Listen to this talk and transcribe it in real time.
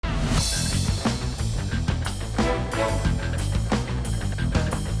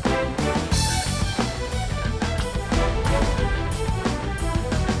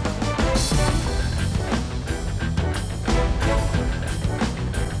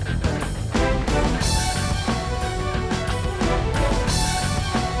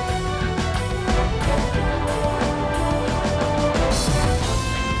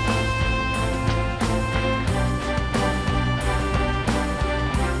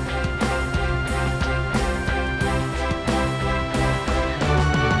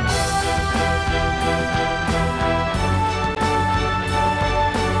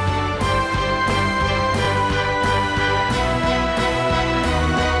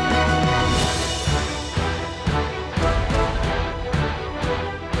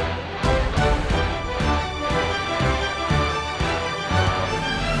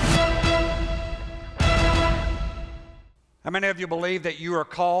you believe that you are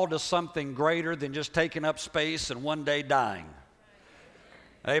called to something greater than just taking up space and one day dying?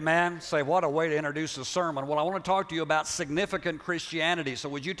 Amen. Say, what a way to introduce a sermon. Well, I want to talk to you about significant Christianity. So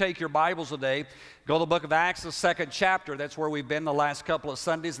would you take your Bibles today, go to the book of Acts, the second chapter. That's where we've been the last couple of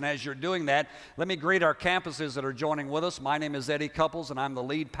Sundays. And as you're doing that, let me greet our campuses that are joining with us. My name is Eddie Couples, and I'm the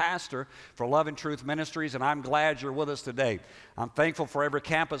lead pastor for Love and Truth Ministries, and I'm glad you're with us today. I'm thankful for every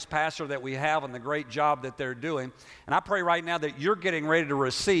campus pastor that we have and the great job that they're doing. And I pray right now that you're getting ready to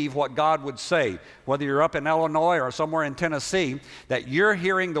receive what God would say, whether you're up in Illinois or somewhere in Tennessee, that you're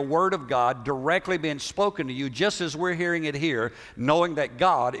hearing the Word of God directly being spoken to you just as we're hearing it here, knowing that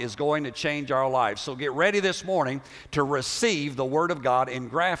God is going to change our lives. So get ready this morning to receive the Word of God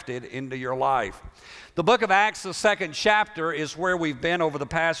engrafted into your life. The book of Acts, the second chapter, is where we've been over the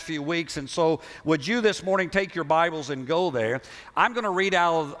past few weeks. And so would you this morning take your Bibles and go there? I'm going to read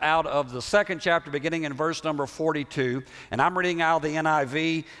out of the second chapter beginning in verse number 42. And I'm reading out the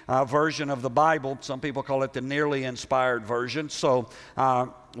NIV version of the Bible. Some people call it the nearly inspired version. So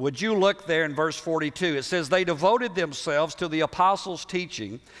would you look there in verse 42? It says, "They devoted themselves to the apostles'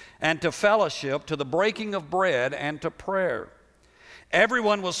 teaching and to fellowship, to the breaking of bread and to prayer.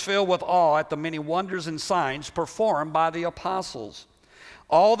 Everyone was filled with awe at the many wonders and signs performed by the apostles.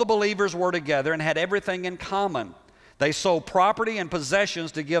 All the believers were together and had everything in common. They sold property and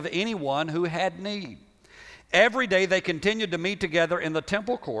possessions to give anyone who had need. Every day they continued to meet together in the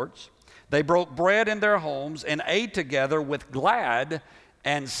temple courts. They broke bread in their homes and ate together with glad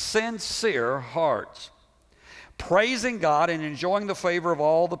and sincere hearts, praising God and enjoying the favor of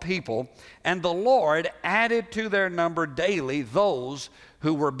all the people. And the Lord added to their number daily those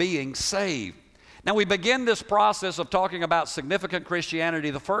who were being saved." Now, we begin this process of talking about significant Christianity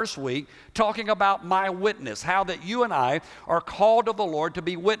the first week, talking about my witness, how that you and I are called of the Lord to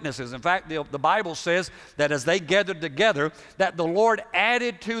be witnesses. In fact, the Bible says that as they gathered together, that the Lord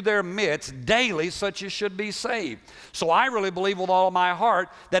added to their midst daily such as should be saved. So I really believe with all of my heart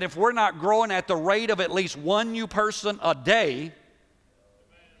that if we're not growing at the rate of at least one new person a day,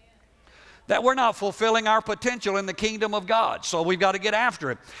 that we're not fulfilling our potential in the kingdom of God. So we've got to get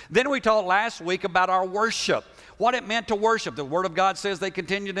after it. Then we talked last week about our worship, what it meant to worship. The Word of God says they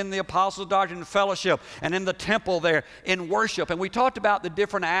continued in the apostles' doctrine and fellowship and in the temple there in worship. And we talked about the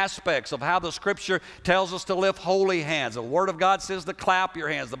different aspects of how the Scripture tells us to lift holy hands. The Word of God says to clap your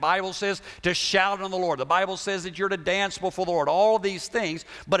hands. The Bible says to shout on the Lord. The Bible says that you're to dance before the Lord. All of these things,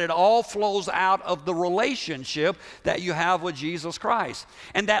 but it all flows out of the relationship that you have with Jesus Christ.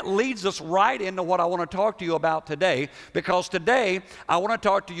 And that leads us right into what I want to talk to you about today, because today I want to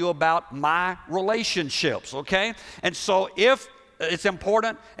talk to you about my relationships, okay? And so if it's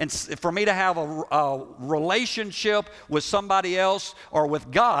important and for me to have a relationship with somebody else or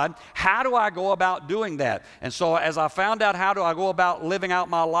with God, how do I go about doing that? And so as I found out how do I go about living out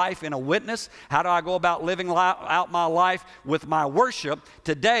my life in a witness, how do I go about living out my life with my worship,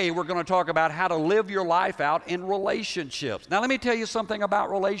 today we're going to talk about how to live your life out in relationships. Now let me tell you something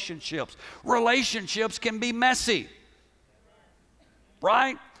about relationships. Relationships can be messy,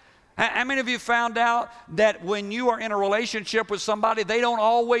 right? How many of you found out that when you are in a relationship with somebody, they don't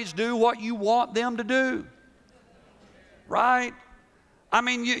always do what you want them to do? Right? I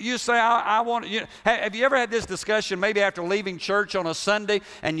mean, you say, I want you. Have you ever had this discussion maybe after leaving church on a Sunday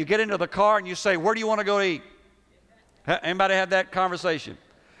and you get into the car and you say, where do you want to go to eat? Anybody had that conversation?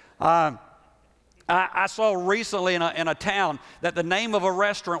 I saw recently in a town that the name of a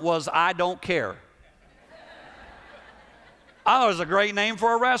restaurant was I Don't Care. I thought it was a great name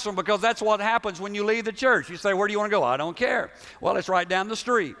for a restaurant because that's what happens when you leave the church. You say, where do you want to go? I don't care. Well, it's right down the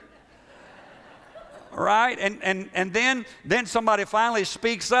street. Right? And then somebody finally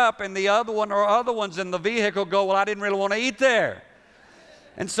speaks up and the other one or other ones in the vehicle go, well, I didn't really want to eat there.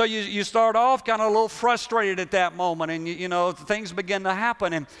 And so you start off kind of a little frustrated at that moment, and you know things begin to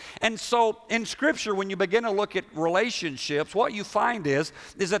happen. And so in Scripture, when you begin to look at relationships, what you find is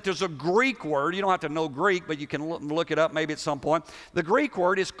that there's a Greek word. You don't have to know Greek, but you can look it up maybe at some point. The Greek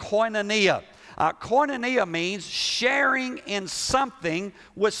word is koinonia. Koinonia means sharing in something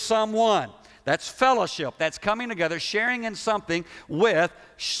with someone. That's fellowship. That's coming together, sharing in something with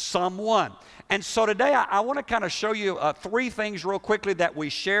someone. And so today I want to kind of show you three things real quickly that we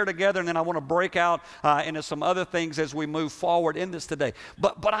share together, and then I want to break out into some other things as we move forward in this today.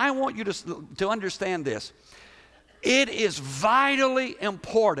 But I want you to understand this. It is vitally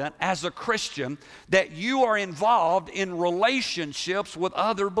important as a Christian that you are involved in relationships with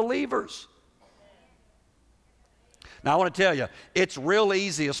other believers. Now, I want to tell you, it's real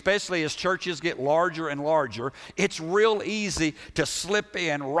easy, especially as churches get larger and larger, it's real easy to slip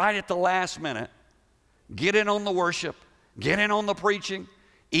in right at the last minute, get in on the worship, get in on the preaching,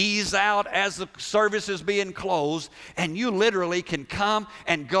 ease out as the service is being closed, and you literally can come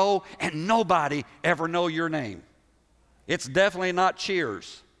and go and nobody ever know your name. It's definitely not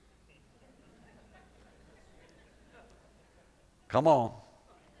Cheers. Come on.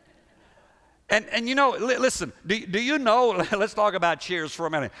 And you know, listen, do you know, let's talk about Cheers for a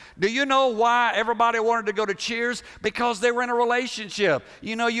minute. Do you know why everybody wanted to go to Cheers? Because they were in a relationship.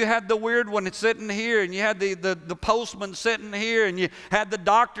 You know, you had the weird one sitting here, and you had the postman sitting here, and you had the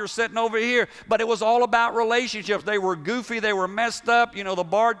doctor sitting over here. But it was all about relationships. They were goofy, they were messed up. You know, the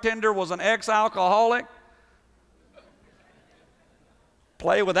bartender was an ex-alcoholic.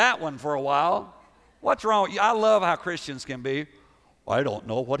 Play with that one for a while. What's wrong with you? I love how Christians can be. I don't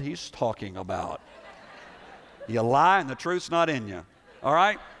know what he's talking about. You lie and the truth's not in you. All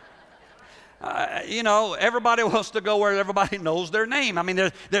right? You know, everybody wants to go where everybody knows their name. I mean,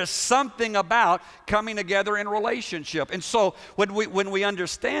 there's something about coming together in relationship. And so when we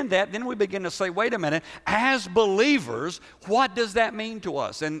understand that, then we begin to say, wait a minute, as believers, what does that mean to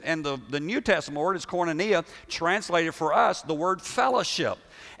us? And the New Testament word is koinonia, translated for us the word fellowship.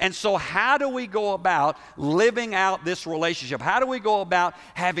 And so how do we go about living out this relationship? How do we go about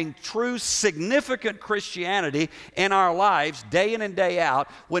having true, significant Christianity in our lives day in and day out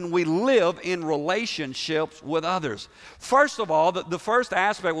when we live in relationships with others? First of all, the first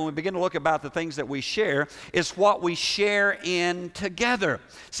aspect when we begin to look about the things that we share is what we share in together.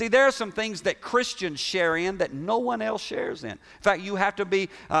 See, there are some things that Christians share in that no one else shares in. In fact, you have to be,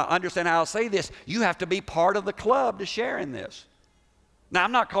 understand how I'll say this, you have to be part of the club to share in this. Now,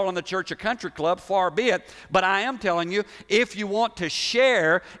 I'm not calling the church a country club, far be it, but I am telling you, if you want to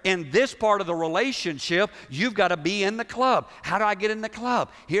share in this part of the relationship, you've got to be in the club. How do I get in the club?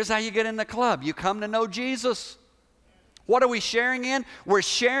 Here's how you get in the club. You come to know Jesus. What are we sharing in? We're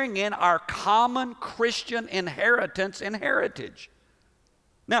sharing in our common Christian inheritance and heritage.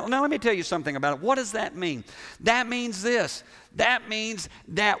 Now, let me tell you something about it. What does that mean? That means this. That means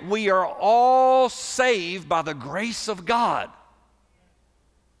that we are all saved by the grace of God.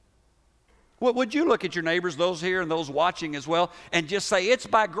 Well, would you look at your neighbors, those here and those watching as well, and just say, it's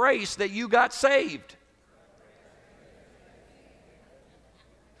by grace that you got saved?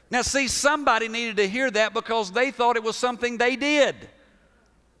 Now, see, somebody needed to hear that because they thought it was something they did.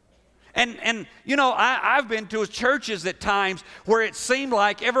 And you know, I've been to churches at times where it seemed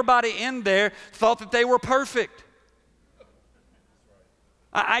like everybody in there thought that they were perfect.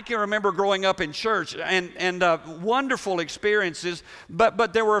 I can remember growing up in church and wonderful experiences,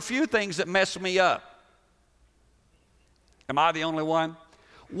 but there were a few things that messed me up. Am I the only one?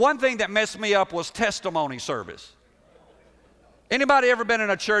 One thing that messed me up was testimony service. Anybody ever been in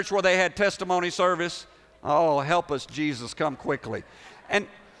a church where they had testimony service? Oh, help us, Jesus, come quickly.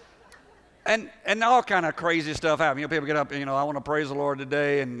 And all kind of crazy stuff happen. You know, people get up and, you know, I want to praise the Lord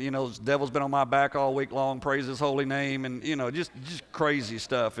today, and, you know, the devil's been on my back all week long, praise his holy name, and, you know, just crazy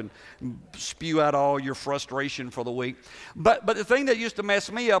stuff, and spew out all your frustration for the week. But the thing that used to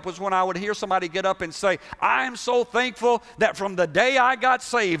mess me up was when I would hear somebody get up and say, I am so thankful that from the day I got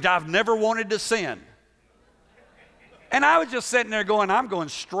saved, I've never wanted to sin. And I was just sitting there going, I'm going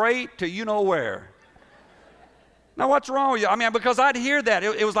straight to you know where. Now, what's wrong with you? I mean, because I'd hear that.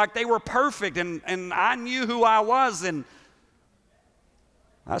 It was like they were perfect, and I knew who I was, and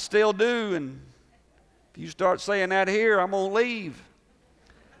I still do. And if you start saying that here, I'm going to leave.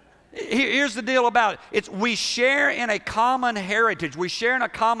 Here's the deal about it. We share in a common heritage. We share in a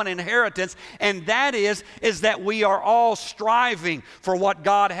common inheritance, and that is that we are all striving for what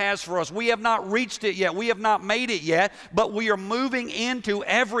God has for us. We have not reached it yet. We have not made it yet, but we are moving into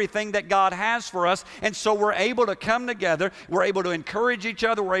everything that God has for us, and so we're able to come together. We're able to encourage each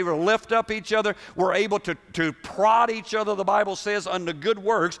other. We're able to lift up each other. We're able to prod each other, the Bible says, unto good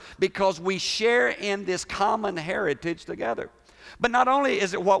works, because we share in this common heritage together. But not only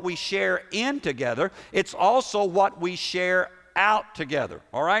is it what we share in together, it's also what we share out together,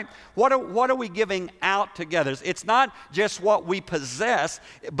 all right? What are we giving out together? It's not just what we possess,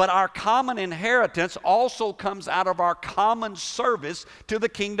 but our common inheritance also comes out of our common service to the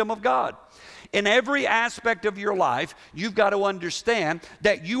kingdom of God. In every aspect of your life, you've got to understand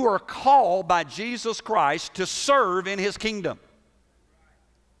that you are called by Jesus Christ to serve in His kingdom.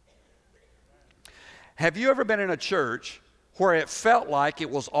 Have you ever been in a church where it felt like it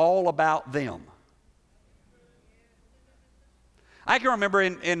was all about them? I can remember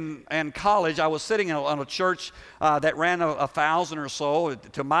in college, I was sitting on a church that ran 1,000 or so.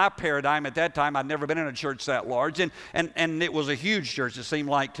 To my paradigm at that time, I'd never been in a church that large, and it was a huge church, it seemed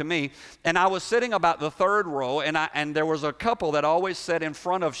like to me. And I was sitting about the third row, and there was a couple that always sat in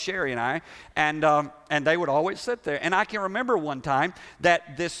front of Sherry and I, and they would always sit there. And I can remember one time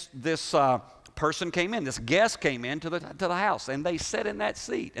that this person came in, this guest came in to the house, and they sat in that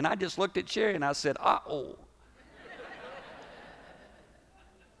seat. And I just looked at Sherry and I said, uh-oh.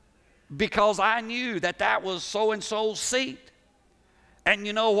 Because I knew that was so-and-so's seat. And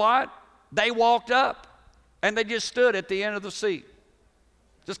you know what? They walked up, and they just stood at the end of the seat.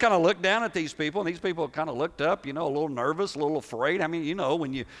 Just kind of looked down at these people, and these people kind of looked up, a little nervous, a little afraid. I mean,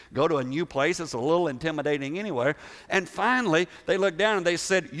 when you go to a new place, it's a little intimidating anyway. And finally, they looked down, and they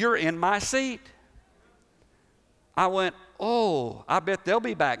said, "You're in my seat." I went, "Oh, I bet they'll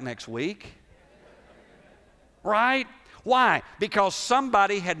be back next week." Right? Why? Because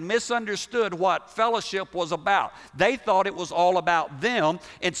somebody had misunderstood what fellowship was about. They thought it was all about them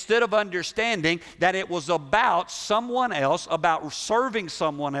instead of understanding that it was about someone else, about serving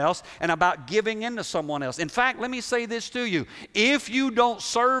someone else, and about giving into someone else. In fact, let me say this to you. If you don't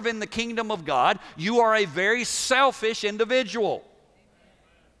serve in the kingdom of God, you are a very selfish individual.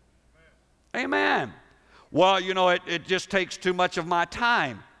 Amen. Well, it just takes too much of my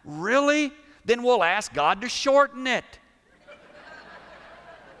time. Really? Then we'll ask God to shorten it.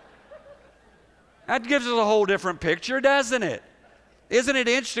 That gives us a whole different picture, doesn't it? Isn't it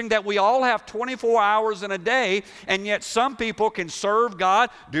interesting that we all have 24 hours in a day, and yet some people can serve God,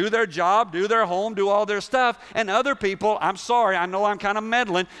 do their job, do their home, do all their stuff, and other people, I'm sorry, I know I'm kind of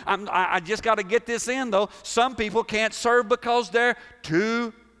meddling, I just got to get this in though, some people can't serve because they're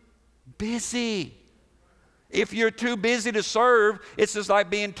too busy. If you're too busy to serve, it's just like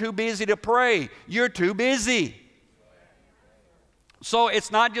being too busy to pray. You're too busy. So it's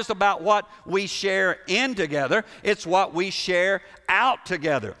not just about what we share in together, it's what we share out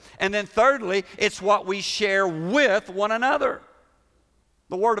together. And then thirdly, it's what we share with one another.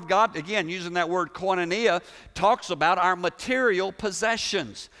 The Word of God, again, using that word koinonia, talks about our material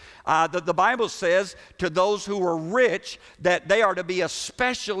possessions. The Bible says to those who are rich that they are to be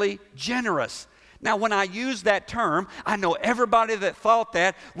especially generous. Now, when I use that term, I know everybody that thought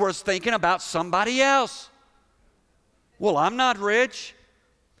that was thinking about somebody else. Well, I'm not rich.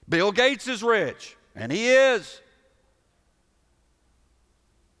 Bill Gates is rich, and he is.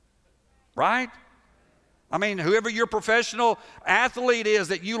 Right? I mean, whoever your professional athlete is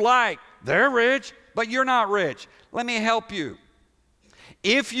that you like, they're rich, but you're not rich. Let me help you.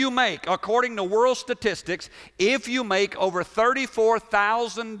 If you make, according to world statistics, if you make over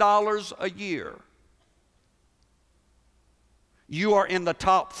 $34,000 a year, you are in the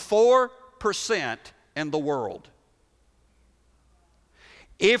top 4% in the world.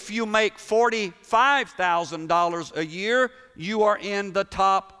 If you make $45,000 a year, you are in the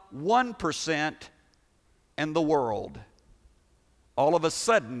top 1% in the world. All of a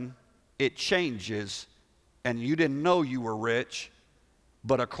sudden, it changes, and you didn't know you were rich,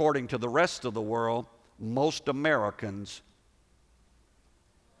 but according to the rest of the world, most Americans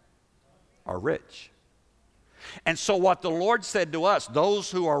are rich. And so what the Lord said to us, those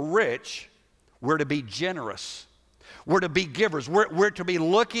who are rich, we're to be generous. We're to be givers. We're to be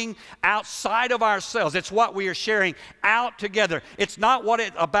looking outside of ourselves. It's what we are sharing out together. It's not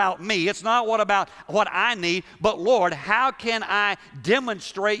about me. It's not about what I need. But Lord, how can I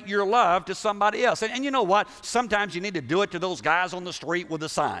demonstrate your love to somebody else? And you know what? Sometimes you need to do it to those guys on the street with a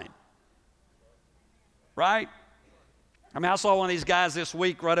sign. Right? I mean, I saw one of these guys this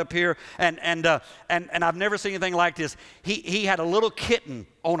week right up here, and I've never seen anything like this. He had a little kitten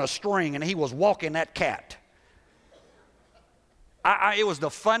on a string, and he was walking that cat. It was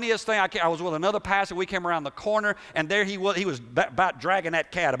the funniest thing. I was with another pastor. We came around the corner, and there he was. He was about dragging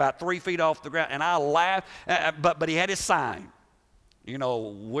that cat about 3 feet off the ground, and I laughed. But he had his sign,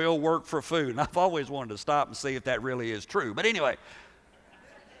 we'll work for food. And I've always wanted to stop and see if that really is true. But anyway,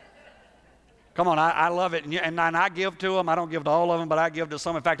 come on, I love it, and I give to them. I don't give to all of them, but I give to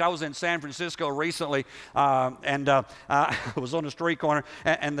some. In fact, I was in San Francisco recently, and I was on the street corner,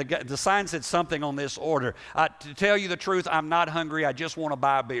 and the sign said something on this order. To tell you the truth, I'm not hungry. I just want to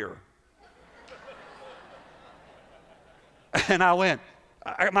buy a beer. And I went,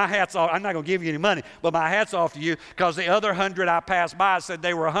 my hat's off. I'm not going to give you any money, but my hat's off to you, because the other 100 I passed by said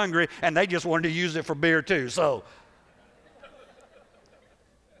they were hungry, and they just wanted to use it for beer too. So.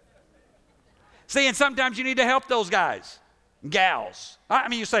 See, and sometimes you need to help those guys, gals. I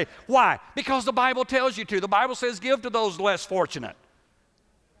mean, you say, why? Because the Bible tells you to. The Bible says give to those less fortunate.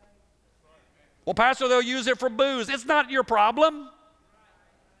 Well, Pastor, they'll use it for booze. It's not your problem.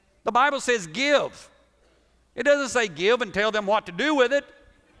 The Bible says give. It doesn't say give and tell them what to do with it.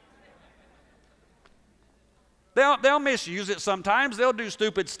 They'll misuse it sometimes. They'll do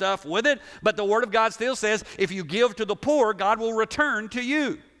stupid stuff with it. But the Word of God still says if you give to the poor, God will return to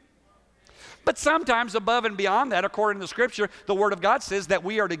you. But sometimes above and beyond that, according to the Scripture, the Word of God says that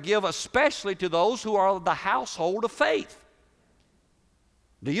we are to give especially to those who are of the household of faith.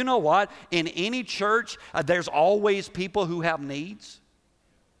 Do you know what? In any church, there's always people who have needs.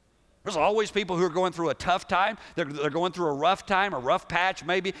 There's always people who are going through a tough time. They're going through a rough time, a rough patch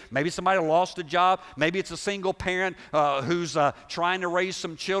maybe. Maybe somebody lost a job. Maybe it's a single parent who's trying to raise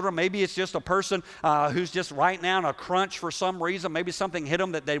some children. Maybe it's just a person who's just right now in a crunch for some reason. Maybe something hit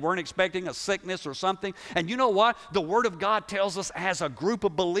them that they weren't expecting, a sickness or something. And you know what? The Word of God tells us as a group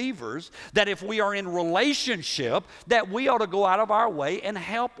of believers that if we are in relationship, that we ought to go out of our way and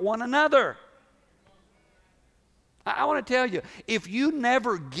help one another. I want to tell you, if you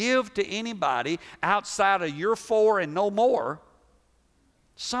never give to anybody outside of your four and no more,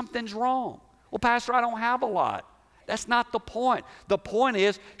 something's wrong. Well, Pastor, I don't have a lot. That's not the point. The point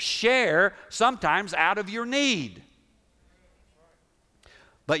is share sometimes out of your need.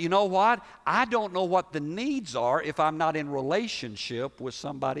 But you know what? I don't know what the needs are if I'm not in relationship with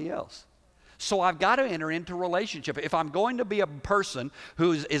somebody else. So I've got to enter into relationship. If I'm going to be a person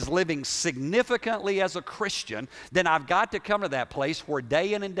who is living significantly as a Christian, then I've got to come to that place where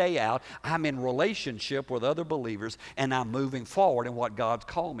day in and day out, I'm in relationship with other believers and I'm moving forward in what God's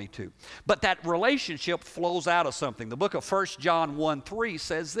called me to. But that relationship flows out of something. The book of 1 John 1:3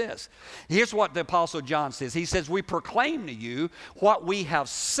 says this. Here's what the Apostle John says. He says, we proclaim to you what we have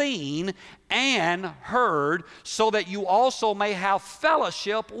seen and heard, so that you also may have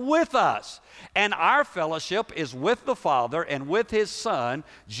fellowship with us. And our fellowship is with the Father and with His Son,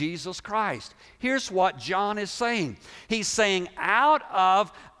 Jesus Christ. Here's what John is saying. He's saying out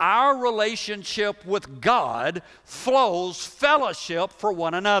of our relationship with God flows fellowship for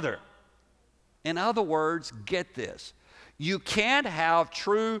one another. In other words, get this. You can't have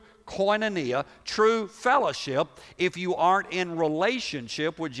true koinonia, true fellowship, if you aren't in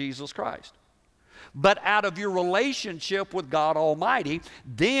relationship with Jesus Christ. But out of your relationship with God Almighty,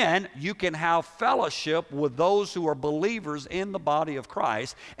 then you can have fellowship with those who are believers in the body of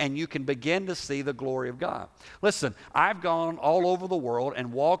Christ, and you can begin to see the glory of God. Listen, I've gone all over the world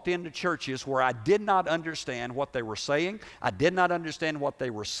and walked into churches where I did not understand what they were saying. I did not understand what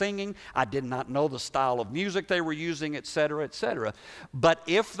they were singing. I did not know the style of music they were using, etc., etc. But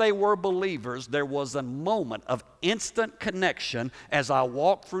if they were believers, there was a moment of instant connection as I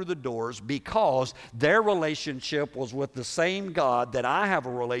walked through the doors, because their relationship was with the same God that I have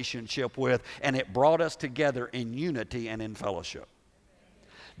a relationship with, and it brought us together in unity and in fellowship.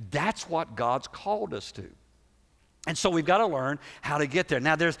 That's what God's called us to. And so we've got to learn how to get there.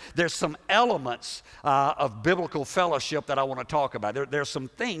 Now, there's some elements of biblical fellowship that I want to talk about. There's some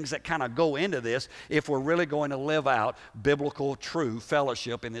things that kind of go into this if we're really going to live out biblical, true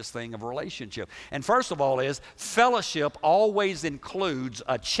fellowship in this thing of relationship. And first of all is, fellowship always includes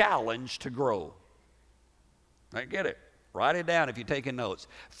a challenge to grow. Now, get it? Write it down if you're taking notes.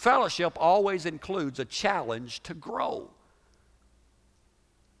 Fellowship always includes a challenge to grow.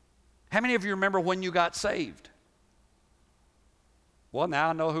 How many of you remember when you got saved? Well, now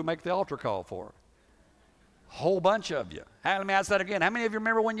I know who make the altar call for it. Whole bunch of you. Let me ask that again. How many of you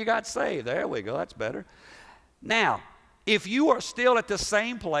remember when you got saved? There we go. That's better. Now, if you are still at the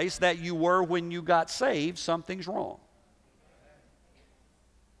same place that you were when you got saved, something's wrong.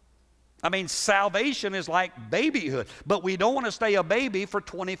 I mean, salvation is like babyhood, but we don't want to stay a baby for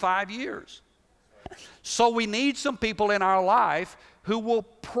 25 years. So we need some people in our life who will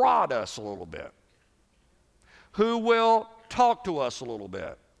prod us a little bit, who will talk to us a little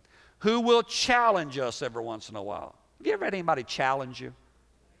bit, who will challenge us every once in a while. Have you ever had anybody challenge you?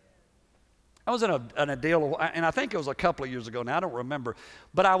 I was in a deal, and I think it was a couple of years ago now, I don't remember,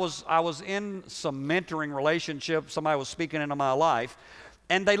 but I was in some mentoring relationship. Somebody was speaking into my life,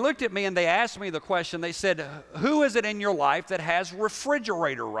 and they looked at me and they asked me the question. They said, who is it in your life that has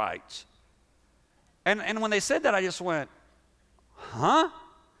refrigerator rights? And when they said that, I just went, huh?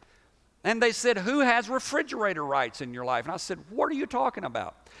 And they said, who has refrigerator rights in your life? And I said, what are you talking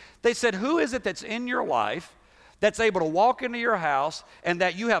about? They said, who is it that's in your life that's able to walk into your house and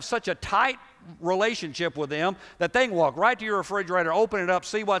that you have such a tight relationship with them that they can walk right to your refrigerator, open it up,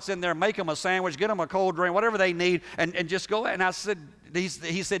 see what's in there, make them a sandwich, get them a cold drink, whatever they need, and just go. And I said, he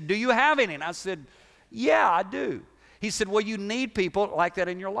said, do you have any? And I said, yeah, I do. He said, well, you need people like that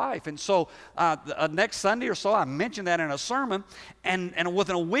in your life. And so next Sunday or so, I mentioned that in a sermon, and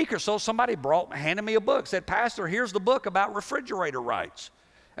within a week or so, somebody handed me a book, said, Pastor, here's the book about refrigerator rights.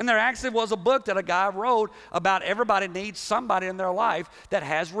 And there actually was a book that a guy wrote about everybody needs somebody in their life that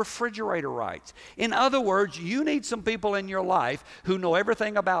has refrigerator rights. In other words, you need some people in your life who know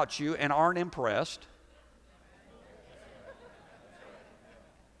everything about you and aren't impressed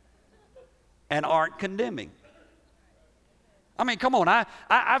and aren't condemning. I mean, come on,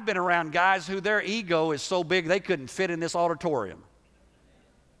 I've been around guys who their ego is so big they couldn't fit in this auditorium.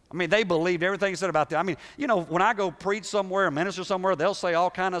 I mean, they believed everything said about them. I mean, you know, when I go preach somewhere or minister somewhere, they'll say all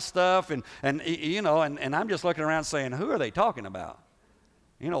kind of stuff, and I'm just looking around saying, who are they talking about?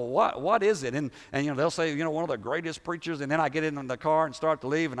 You know, what is it? And you know, they'll say, you know, one of the greatest preachers, and then I get in the car and start to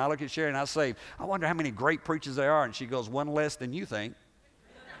leave, and I look at Sherry and I say, I wonder how many great preachers there are, and she goes, one less than you think.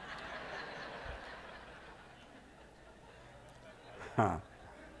 Huh.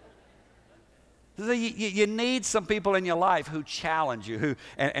 You need some people in your life who challenge you,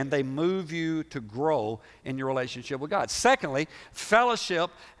 and they move you to grow in your relationship with God. Secondly, fellowship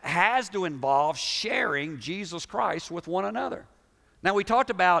has to involve sharing Jesus Christ with one another. Now, we talked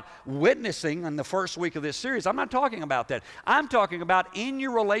about witnessing in the first week of this series. I'm not talking about that. I'm talking about in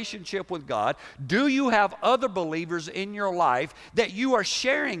your relationship with God, do you have other believers in your life that you are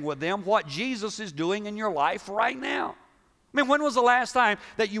sharing with them what Jesus is doing in your life right now? I mean, when was the last time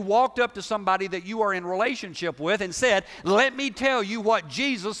that you walked up to somebody that you are in relationship with and said, let me tell you what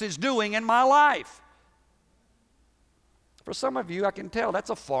Jesus is doing in my life? For some of you, I can tell that's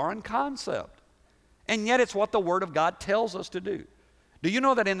a foreign concept. And yet it's what the Word of God tells us to do. Do you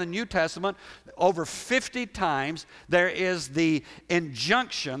know that in the New Testament, over 50 times, there is the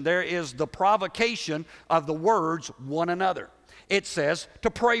injunction, there is the provocation of the words one another? It says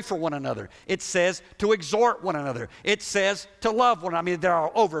to pray for one another. It says to exhort one another. It says to love one another. I mean, there are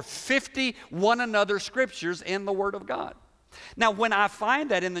over 50 one another scriptures in the Word of God. Now, when I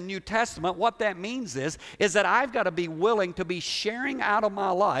find that in the New Testament, what that means is that I've got to be willing to be sharing out of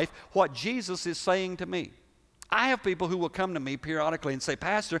my life what Jesus is saying to me. I have people who will come to me periodically and say,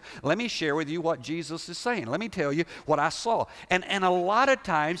 Pastor, let me share with you what Jesus is saying. Let me tell you what I saw. And a lot of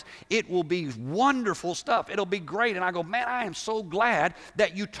times it will be wonderful stuff. It'll be great. And I go, man, I am so glad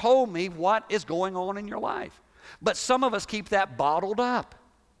that you told me what is going on in your life. But some of us keep that bottled up.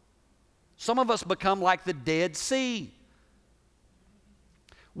 Some of us become like the Dead Sea.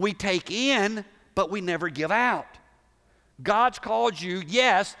 We take in, but we never give out. God's called you,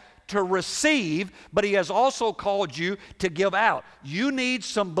 yes, to receive, but He has also called you to give out. You need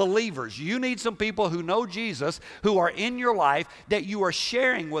some believers. You need some people who know Jesus, who are in your life, that you are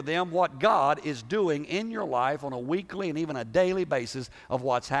sharing with them what God is doing in your life on a weekly and even a daily basis of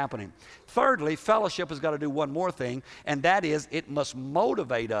what's happening. Thirdly, fellowship has got to do one more thing, and that is it must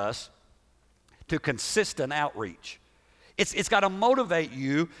motivate us to consistent outreach. It's got to motivate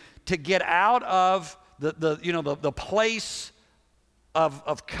you to get out of the place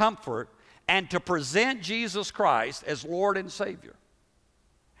of comfort and to present Jesus Christ as Lord and Savior.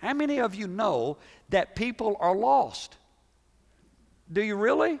 How many of you know that people are lost? Do you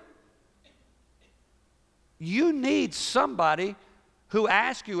really? You need somebody who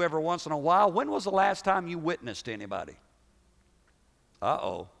asks you every once in a while, when was the last time you witnessed to anybody?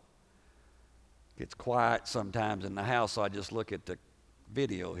 Uh-oh. It's quiet sometimes in the house, so I just look at the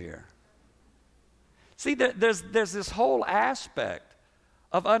video here. See, there's this whole aspect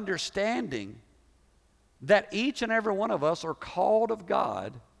of understanding that each and every one of us are called of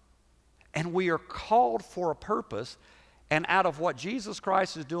God, and we are called for a purpose, and out of what Jesus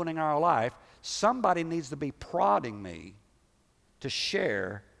Christ is doing in our life, somebody needs to be prodding me to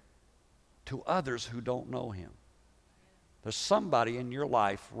share to others who don't know Him. There's somebody in your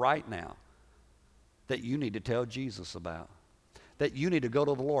life right now that you need to tell Jesus about, that you need to go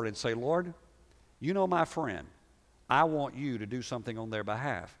to the Lord and say, Lord, you know my friend. I want you to do something on their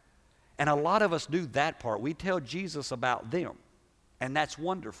behalf. And a lot of us do that part. We tell Jesus about them, and that's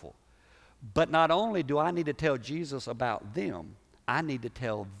wonderful. But not only do I need to tell Jesus about them, I need to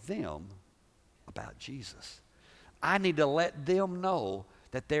tell them about Jesus. I need to let them know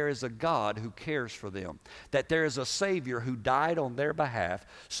that there is a God who cares for them, that there is a Savior who died on their behalf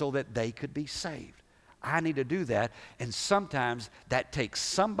so that they could be saved. I need to do that, and sometimes that takes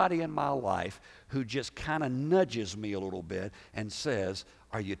somebody in my life who just kind of nudges me a little bit and says,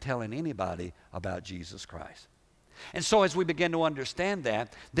 are you telling anybody about Jesus Christ? And so as we begin to understand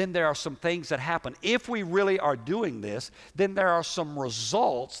that, then there are some things that happen. If we really are doing this, then there are some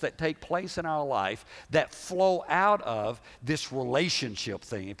results that take place in our life that flow out of this relationship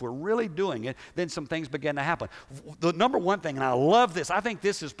thing. If we're really doing it, then some things begin to happen. The number one thing, and I love this, I think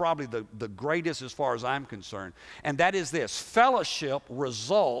this is probably the greatest as far as I'm concerned, and that is this: fellowship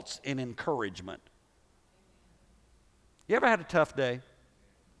results in encouragement. You ever had a tough day?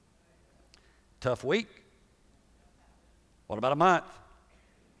 Tough week? What about a month?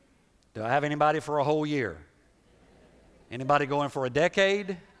 Do I have anybody for a whole year? Anybody going for a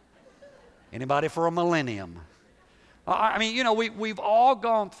decade? Anybody for a millennium? I mean, you know, we've all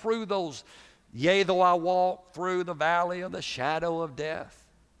gone through those, yea, though I walk through the valley of the shadow of death.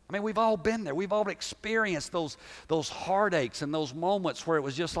 I mean, we've all been there. We've all experienced those heartaches and those moments where it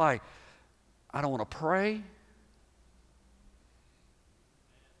was just like, I don't want to pray.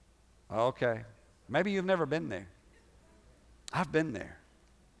 Okay. Maybe you've never been there. I've been there.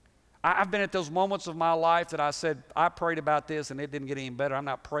 I've been at those moments of my life that I said, I prayed about this and it didn't get any better. I'm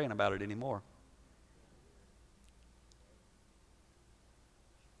not praying about it anymore.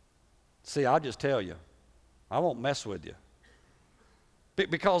 See, I'll just tell you, I won't mess with you.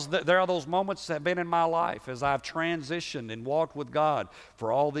 Because there are those moments that have been in my life as I've transitioned and walked with God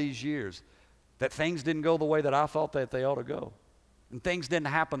for all these years, that things didn't go the way that I thought that they ought to go. And things didn't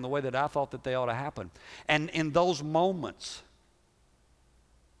happen the way that I thought that they ought to happen. And in those moments,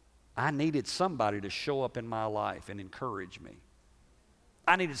 I needed somebody to show up in my life and encourage me.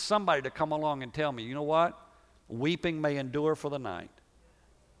 I needed somebody to come along and tell me, you know what? Weeping may endure for the night,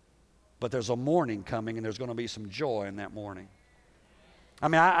 but there's a morning coming and there's going to be some joy in that morning. I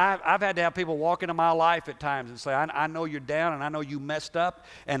mean, I've had to have people walk into my life at times and say, I know you're down and I know you messed up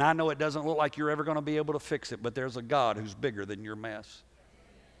and I know it doesn't look like you're ever going to be able to fix it, but there's a God who's bigger than your mess.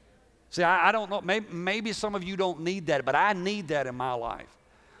 See, I don't know, maybe some of you don't need that, but I need that in my life.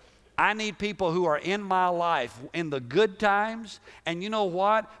 I need people who are in my life in the good times, and you know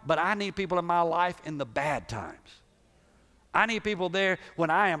what? But I need people in my life in the bad times. I need people there when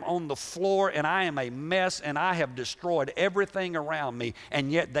I am on the floor and I am a mess and I have destroyed everything around me, and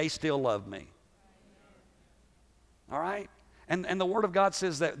yet they still love me. All right? And the Word of God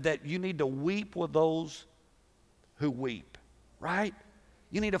says that you need to weep with those who weep, right?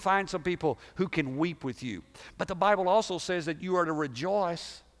 You need to find some people who can weep with you. But the Bible also says that you are to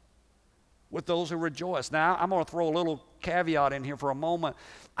rejoice with those who rejoice. Now, I'm going to throw a little caveat in here for a moment.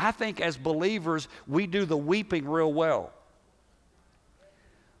 I think as believers, we do the weeping real well.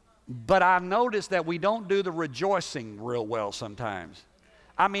 But I've noticed that we don't do the rejoicing real well sometimes.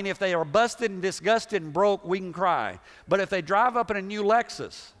 I mean, if they are busted and disgusted and broke, we can cry. But if they drive up in a new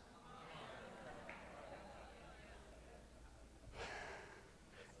Lexus,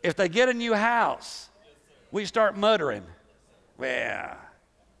 if they get a new house, we start muttering, well,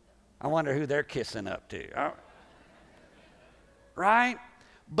 I wonder who they're kissing up to. Right?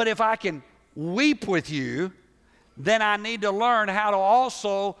 But if I can weep with you, then I need to learn how to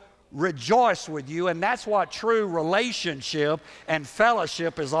also rejoice with you, and that's what true relationship and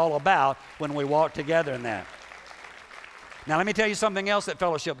fellowship is all about when we walk together in that. Now, let me tell you something else that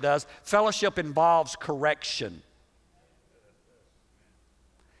fellowship does. Fellowship involves correction.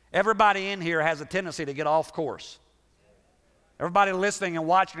 Everybody in here has a tendency to get off course. Everybody listening and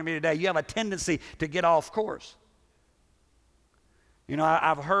watching to me today, you have a tendency to get off course. You know,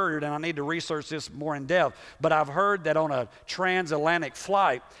 I've heard, and I need to research this more in depth, but I've heard that on a transatlantic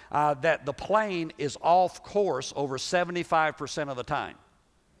flight, that the plane is off course over 75% of the time.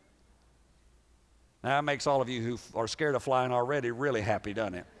 Now, that makes all of you who are scared of flying already really happy,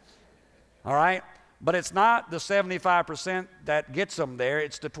 doesn't it? All right? But it's not the 75% that gets them there.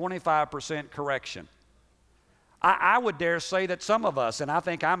 It's the 25% correction. I would dare say that some of us, and I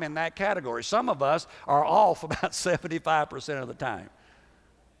think I'm in that category, some of us are off about 75% of the time.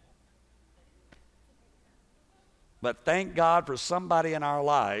 But thank God for somebody in our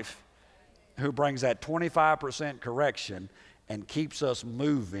life who brings that 25% correction and keeps us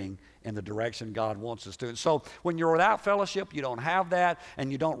moving in the direction God wants us to. And so when you're without fellowship, you don't have that,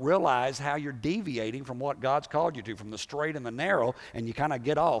 and you don't realize how you're deviating from what God's called you to, from the straight and the narrow, and you kind of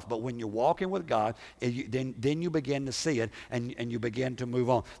get off. But when you're walking with God, then you begin to see it, and you begin to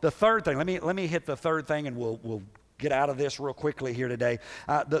move on. The third thing, let me hit the third thing, and we'll get out of this real quickly here today.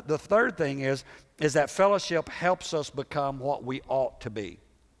 The third thing is that fellowship helps us become what we ought to be.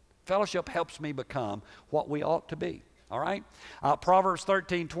 Fellowship helps me become what we ought to be. All right? Proverbs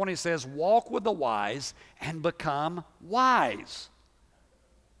 13:20 says, walk with the wise and become wise.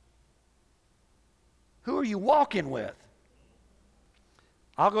 Who are you walking with?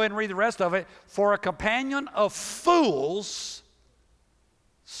 I'll go ahead and read the rest of it. For a companion of fools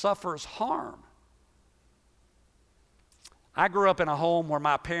suffers harm. I grew up in a home where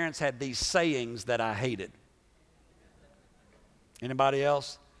my parents had these sayings that I hated. Anybody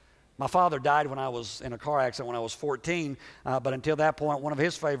else? My father died when I was in a car accident when I was 14, but until that point, one of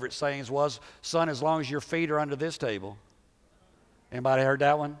his favorite sayings was, son, as long as your feet are under this table. Anybody heard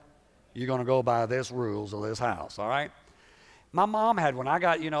that one? You're going to go by this rules of this house, all right? My mom had one. I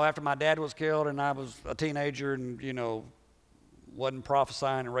got, after my dad was killed and I was a teenager and, wasn't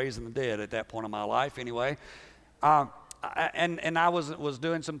prophesying and raising the dead at that point in my life anyway. And I was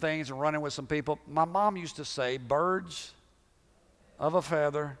doing some things and running with some people. My mom used to say, birds of a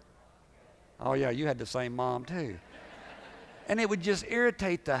feather. Oh, yeah, you had the same mom, too. And it would just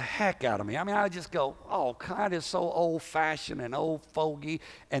irritate the heck out of me. I mean, I would just go, oh, God, it's so old-fashioned and old fogey.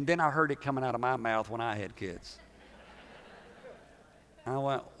 And then I heard it coming out of my mouth when I had kids. I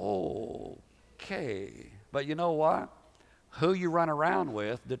went, okay. But you know what? Who you run around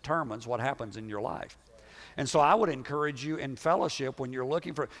with determines what happens in your life. And so I would encourage you in fellowship when you're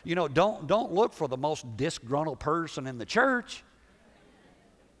looking for, don't look for the most disgruntled person in the church.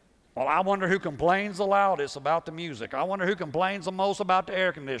 Well, I wonder who complains the loudest about the music. I wonder who complains the most about the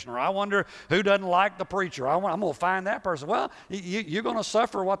air conditioner. I wonder who doesn't like the preacher. I'm going to find that person. Well, you're going to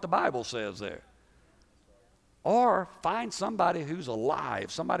suffer what the Bible says there. Or find somebody who's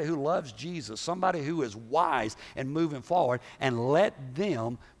alive, somebody who loves Jesus, somebody who is wise and moving forward, and let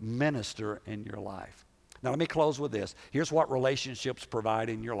them minister in your life. Now, let me close with this. Here's what relationships provide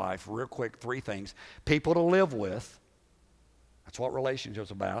in your life. Real quick, 3 things. People to live with. That's what relationships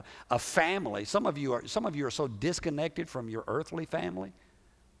are about. A family. Some of you are so disconnected from your earthly family.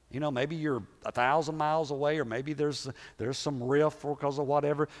 Maybe you're 1,000 miles away, or maybe there's some rift because of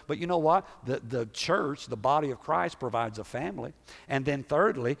whatever. But you know what? The church, the body of Christ, provides a family. And then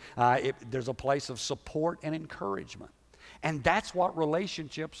thirdly, there's a place of support and encouragement. And that's what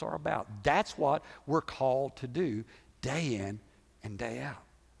relationships are about. That's what we're called to do day in and day out.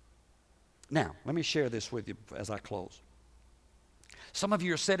 Now, let me share this with you as I close. Some of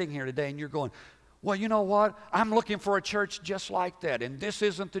you are sitting here today and you're going, well, you know what? I'm looking for a church just like that, and this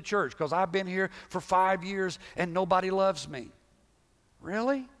isn't the church because I've been here for 5 years and nobody loves me.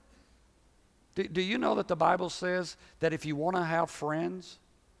 Really? Do you know that the Bible says that if you want to have friends,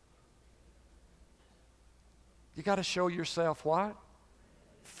 you got to show yourself what?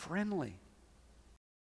 Friendly.